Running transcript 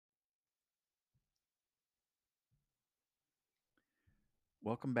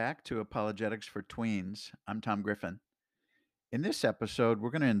Welcome back to Apologetics for Tweens. I'm Tom Griffin. In this episode,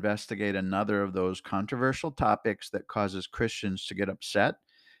 we're going to investigate another of those controversial topics that causes Christians to get upset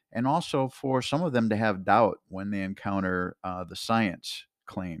and also for some of them to have doubt when they encounter the science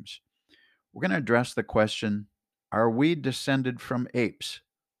claims. We're going to address the question, are we descended from apes?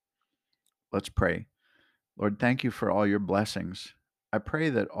 Let's pray. Lord, thank you for all your blessings. I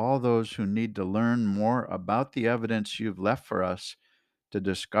pray that all those who need to learn more about the evidence you've left for us to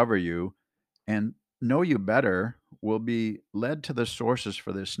discover you and know you better will be led to the sources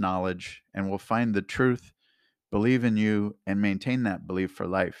for this knowledge and will find the truth, believe in you, and maintain that belief for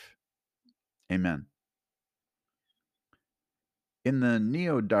life. Amen. In the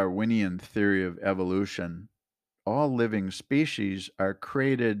neo Darwinian theory of evolution, all living species are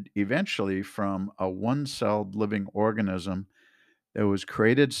created eventually from a one celled living organism that was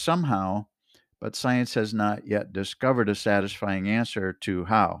created somehow, but science has not yet discovered a satisfying answer to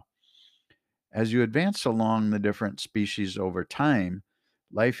how. As you advance along the different species over time,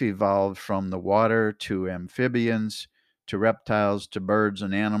 life evolved from the water to amphibians to reptiles to birds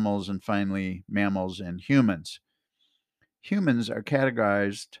and animals, and finally mammals and humans. Humans are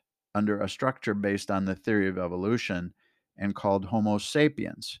categorized under a structure based on the theory of evolution and called Homo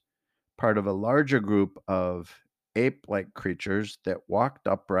sapiens, part of a larger group of ape like creatures that walked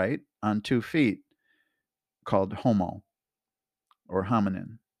upright on 2 feet, called Homo or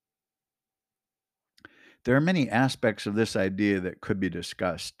hominin. There are many aspects of this idea that could be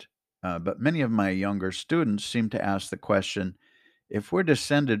discussed, but many of my younger students seem to ask the question, if we're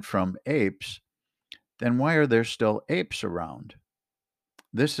descended from apes, then why are there still apes around?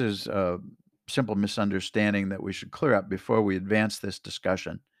 This is a simple misunderstanding that we should clear up before we advance this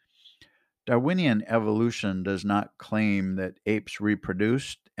discussion. Darwinian evolution does not claim that apes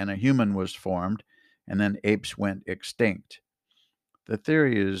reproduced and a human was formed, and then apes went extinct. The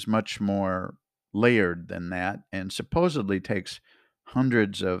theory is much more layered than that and supposedly takes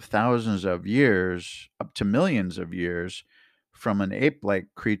hundreds of thousands of years, up to millions of years, from an ape like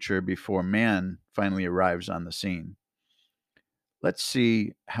creature before man finally arrives on the scene. Let's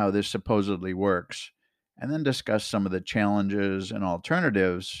see how this supposedly works and then discuss some of the challenges and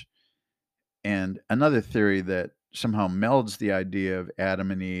alternatives and another theory that somehow melds the idea of Adam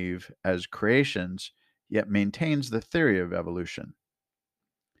and Eve as creations, yet maintains the theory of evolution.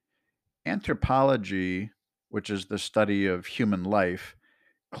 Anthropology, which is the study of human life,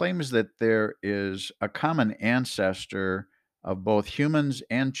 claims that there is a common ancestor of both humans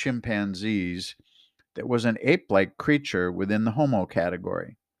and chimpanzees that was an ape like creature within the Homo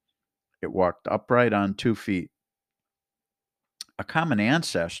category. It walked upright on 2 feet. A common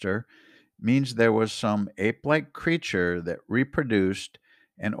ancestor means there was some ape like creature that reproduced,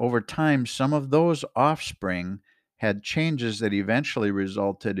 and over time, some of those offspring had changes that eventually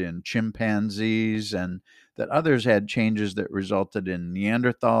resulted in chimpanzees, and that others had changes that resulted in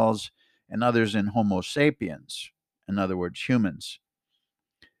Neanderthals, and others in Homo sapiens, in other words, humans.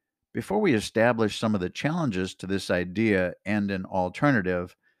 Before we establish some of the challenges to this idea and an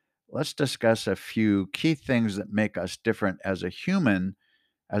alternative, let's discuss a few key things that make us different as a human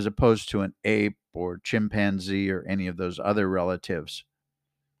as opposed to an ape or chimpanzee or any of those other relatives.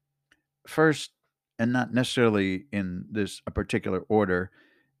 First, and not necessarily in this a particular order,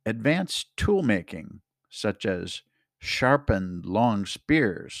 advanced tool making, such as sharpened long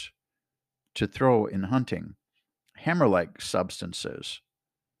spears to throw in hunting, hammer like substances,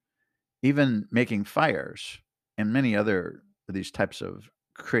 even making fires, and many other of these types of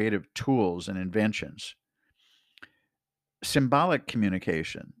creative tools and inventions. Symbolic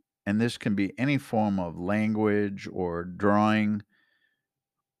communication, and this can be any form of language or drawing.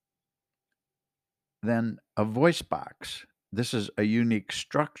 Then a voice box. This is a unique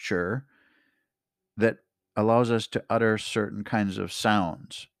structure that allows us to utter certain kinds of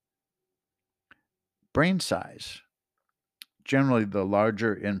sounds. Brain size. Generally, the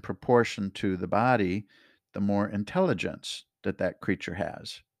larger in proportion to the body, the more intelligence that that creature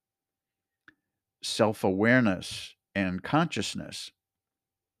has. Self awareness and consciousness,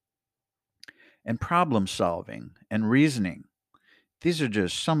 and problem solving and reasoning. These are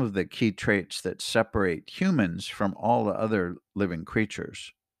just some of the key traits that separate humans from all the other living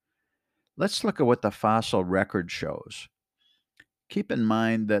creatures. Let's look at what the fossil record shows. Keep in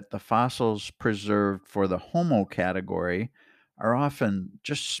mind that the fossils preserved for the Homo category are often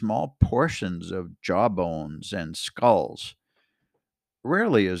just small portions of jawbones and skulls.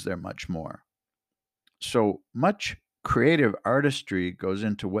 Rarely is there much more. So much creative artistry goes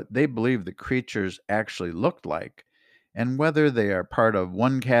into what they believe the creatures actually looked like and whether they are part of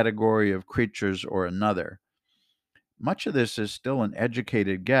one category of creatures or another. Much of this is still an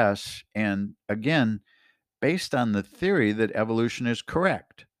educated guess, and again, based on the theory that evolution is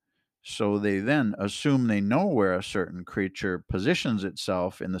correct. So they then assume they know where a certain creature positions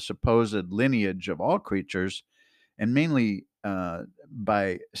itself in the supposed lineage of all creatures, and mainly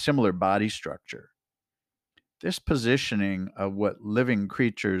by similar body structure. This positioning of what living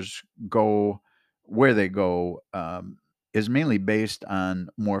creatures go, where they go, is mainly based on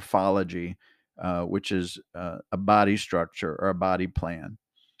morphology, which is a body structure or a body plan.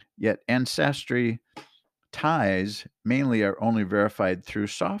 Yet ancestry ties mainly are only verified through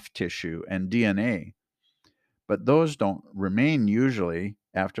soft tissue and DNA, but those don't remain usually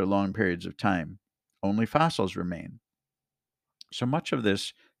after long periods of time. Only fossils remain. So much of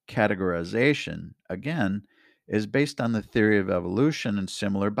this categorization, again, is based on the theory of evolution and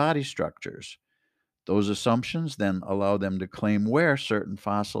similar body structures. Those assumptions then allow them to claim where certain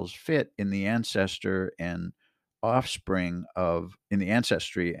fossils fit in the ancestor and in the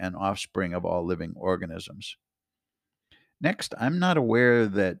ancestry and offspring of all living organisms. Next, I'm not aware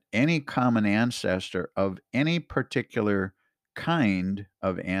that any common ancestor of any particular kind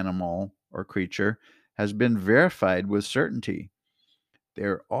of animal or creature has been verified with certainty.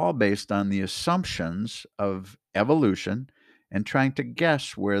 They're all based on the assumptions of evolution and trying to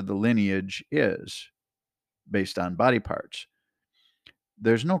guess where the lineage is based on body parts.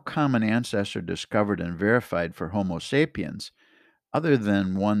 There's no common ancestor discovered and verified for Homo sapiens other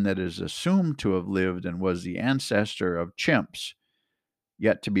than one that is assumed to have lived and was the ancestor of chimps,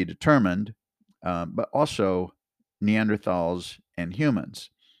 yet to be determined, but also Neanderthals and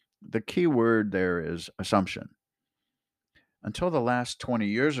humans. The key word there is assumption. Until the last 20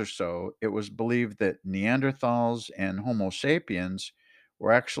 years or so, it was believed that Neanderthals and Homo sapiens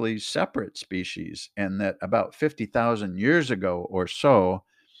were actually separate species, and that about 50,000 years ago or so,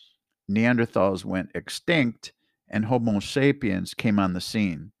 Neanderthals went extinct and Homo sapiens came on the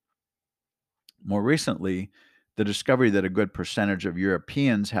scene. More recently, the discovery that a good percentage of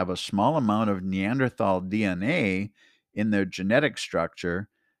Europeans have a small amount of Neanderthal DNA in their genetic structure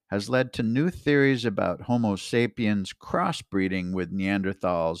has led to new theories about Homo sapiens crossbreeding with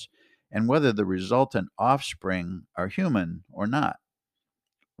Neanderthals and whether the resultant offspring are human or not.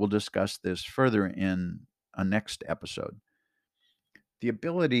 We'll discuss this further in a next episode. The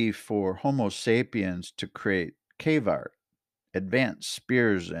ability for Homo sapiens to create cave art, advanced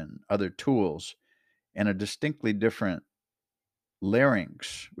spears and other tools, and a distinctly different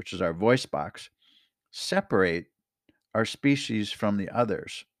larynx, which is our voice box, separate our species from the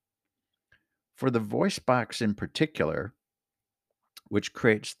others. For the voice box in particular, which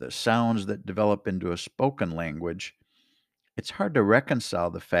creates the sounds that develop into a spoken language, it's hard to reconcile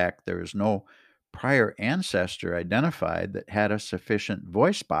the fact there is no prior ancestor identified that had a sufficient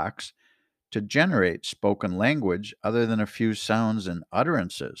voice box to generate spoken language other than a few sounds and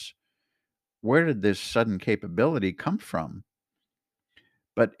utterances. Where did this sudden capability come from?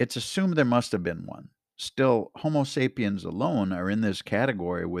 But it's assumed there must have been one. Still, Homo sapiens alone are in this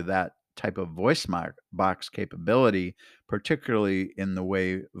category with that type of box capability, particularly in the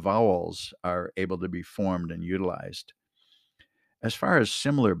way vowels are able to be formed and utilized. As far as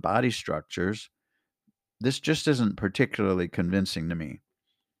similar body structures, this just isn't particularly convincing to me.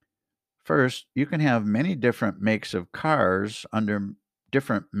 First, you can have many different makes of cars under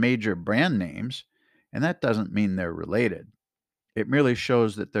different major brand names, and that doesn't mean they're related. It merely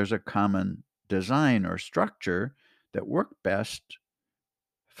shows that there's a common design or structure that work best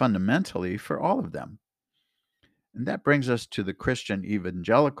fundamentally for all of them. And that brings us to the Christian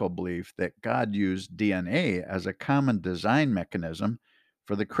evangelical belief that God used DNA as a common design mechanism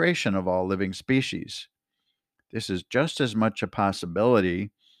for the creation of all living species. This is just as much a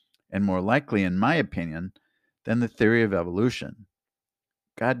possibility, and more likely, in my opinion, than the theory of evolution.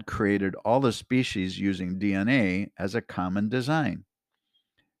 God created all the species using DNA as a common design.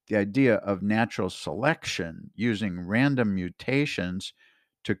 The idea of natural selection using random mutations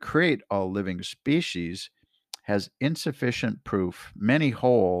to create all living species has insufficient proof, many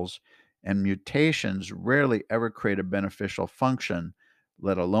holes, and mutations rarely ever create a beneficial function,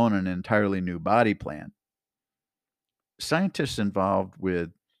 let alone an entirely new body plan. Scientists involved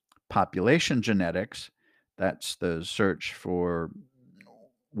with population genetics, that's the search for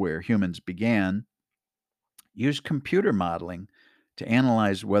where humans began, use computer modeling to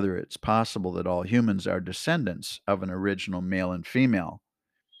analyze whether it's possible that all humans are descendants of an original male and female.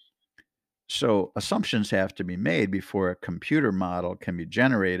 So, assumptions have to be made before a computer model can be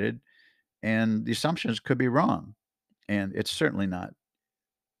generated, and the assumptions could be wrong, and it's certainly not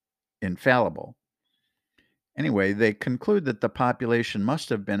infallible. Anyway, they conclude that the population must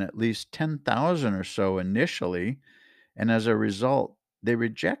have been at least 10,000 or so initially, And as a result, they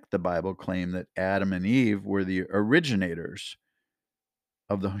reject the Bible claim that Adam and Eve were the originators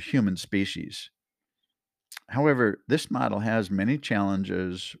of the human species. However, this model has many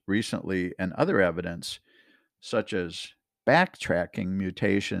challenges recently, and other evidence, such as backtracking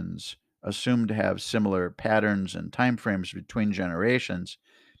mutations assumed to have similar patterns and timeframes between generations,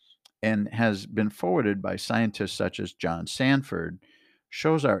 and has been forwarded by scientists such as John Sanford,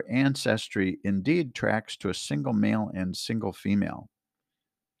 shows our ancestry indeed tracks to a single male and single female.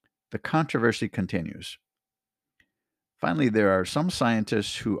 The controversy continues. Finally, there are some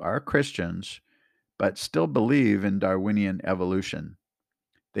scientists who are Christians but still believe in Darwinian evolution.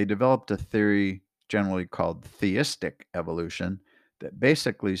 They developed a theory generally called theistic evolution that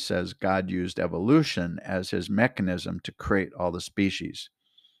basically says God used evolution as his mechanism to create all the species.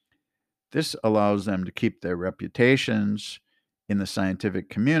 This allows them to keep their reputations in the scientific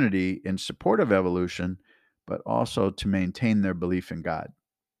community in support of evolution, but also to maintain their belief in God.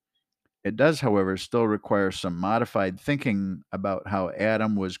 It does, however, still require some modified thinking about how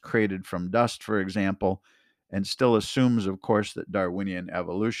Adam was created from dust, for example, and still assumes, of course, that Darwinian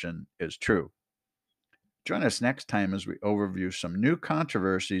evolution is true. Join us next time as we overview some new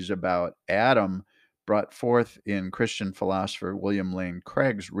controversies about Adam brought forth in Christian philosopher William Lane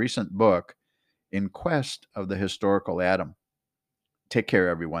Craig's recent book, In Quest of the Historical Adam. Take care,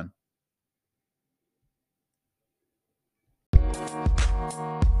 everyone.